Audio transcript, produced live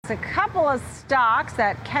a couple of stocks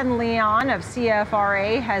that Ken Leon of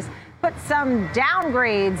CFRA has put some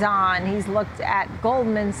downgrades on. He's looked at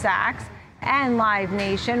Goldman Sachs and Live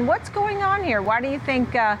Nation. What's going on here? Why do you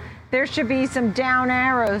think there should be some down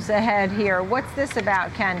arrows ahead here? What's this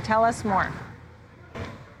about, Ken? Tell us more.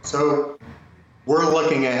 So we're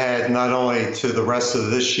looking ahead not only to the rest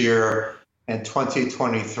of this year and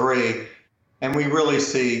 2023, and we really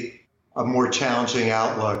see a more challenging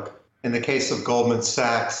outlook. In the case of Goldman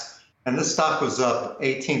Sachs, and this stock was up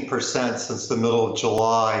 18% since the middle of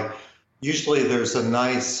July. Usually there's a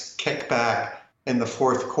nice kickback in the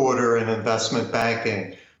fourth quarter in investment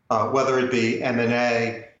banking, whether it be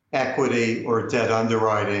M&A, equity, or debt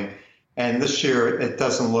underwriting. And this year, it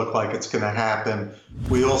doesn't look like it's going to happen.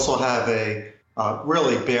 We also have a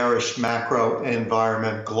really bearish macro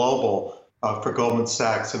environment global for Goldman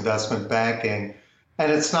Sachs investment banking.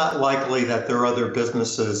 And it's not likely that their other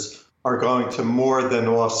businesses are going to more than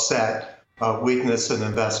offset weakness in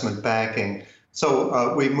investment banking.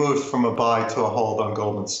 So we moved from a buy to a hold on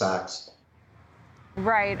Goldman Sachs.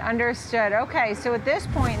 Right, understood. Okay, so at this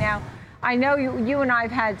point now, I know you and I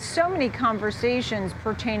have had so many conversations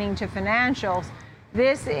pertaining to financials.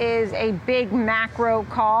 This is a big macro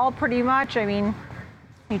call, pretty much. I mean,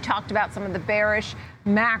 you talked about some of the bearish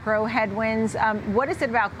macro headwinds. What is it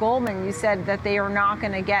about Goldman? You said that they are not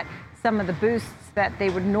going to get some of the boosts that they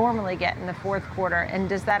would normally get in the fourth quarter. And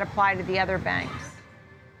does that apply to the other banks?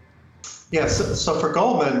 Yes, so for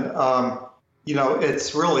Goldman,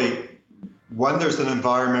 it's really when there's an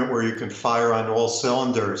environment where you can fire on all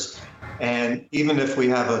cylinders. And even if we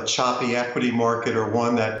have a choppy equity market or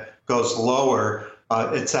one that goes lower,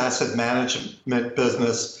 its asset management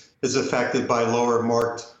business is affected by lower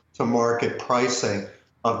mark-to-market pricing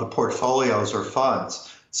of the portfolios or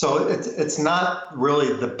funds. So it's not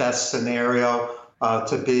really the best scenario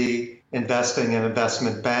to be investing in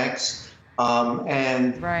investment banks.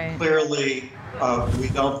 And right. Clearly, we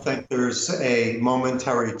don't think there's a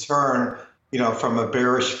momentary turn, from a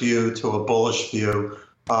bearish view to a bullish view.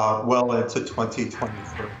 Well into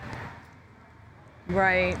 2023.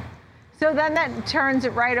 Right. So then that turns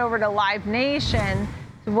it right over to Live Nation.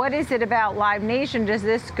 So what is it about Live Nation? Does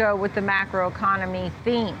this go with the macroeconomy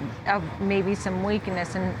theme of maybe some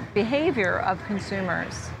weakness in behavior of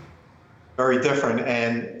consumers? Very different.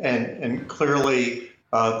 And clearly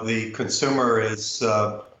the consumer is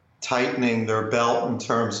tightening their belt in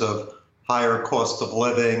terms of higher cost of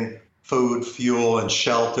living, food, fuel, and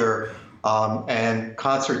shelter. And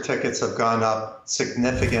concert tickets have gone up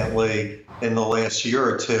significantly in the last year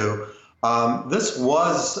or two. This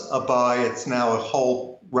was a buy. It's now a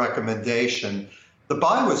hold recommendation. The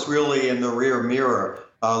buy was really in the rear mirror,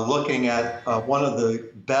 looking at one of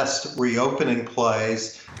the best reopening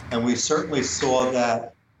plays. And we certainly saw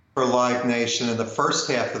that for Live Nation in the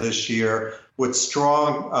first half of this year with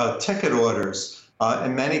strong ticket orders.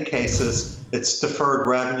 In many cases, it's deferred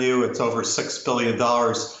revenue. It's over $6 billion.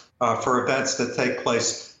 For events that take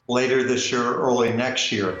place later this year, early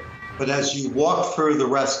next year. But as you walk through the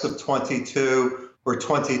rest of 22 or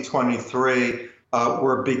 2023,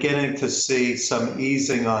 we're beginning to see some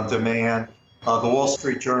easing on demand. The Wall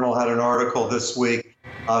Street Journal had an article this week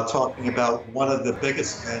talking about one of the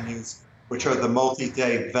biggest venues, which are the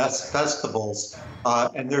multi-day festivals,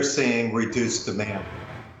 and they're seeing reduced demand.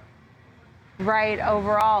 Right,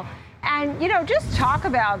 overall. And, just talk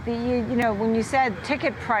about when you said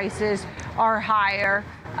ticket prices are higher,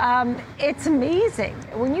 it's amazing.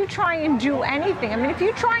 When you try and do anything, if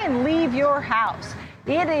you try and leave your house,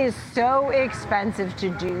 it is so expensive to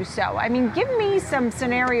do so. Give me some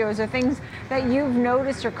scenarios or things that you've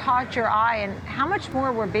noticed or caught your eye and how much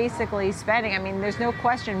more we're basically spending. There's no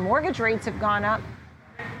question mortgage rates have gone up.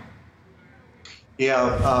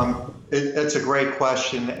 Yeah, it's a great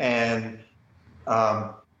question. And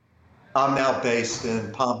I'm now based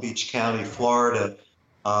in Palm Beach County, Florida,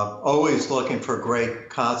 always looking for great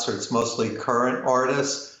concerts, mostly current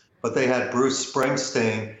artists, but they had Bruce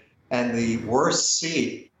Springsteen, and the worst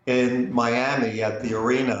seat in Miami at the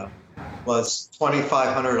arena was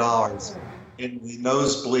 $2,500 in the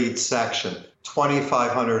nosebleed section,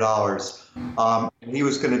 $2,500. And he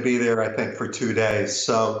was going to be there, I think, for 2 days.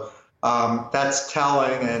 So that's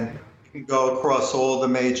telling, and you can go across all the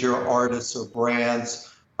major artists or brands.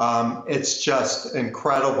 It's just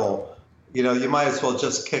incredible. You might as well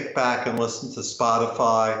just kick back and listen to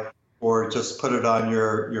Spotify or just put it on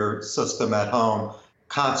your system at home.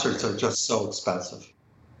 Concerts are just so expensive.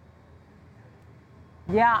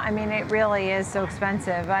 Yeah, it really is so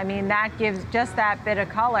expensive. That gives just that bit of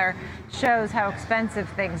color, shows how expensive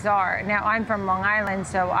things are. Now, I'm from Long Island,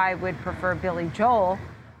 so I would prefer Billy Joel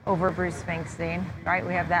over Bruce Springsteen, right?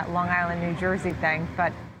 We have that Long Island, New Jersey thing,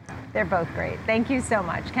 but they're both great. Thank you so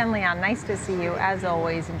much. Ken Leon, nice to see you as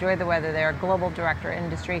always. Enjoy the weather there. Global Director,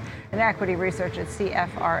 Industry and Equity Research at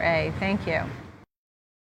CFRA. Thank you.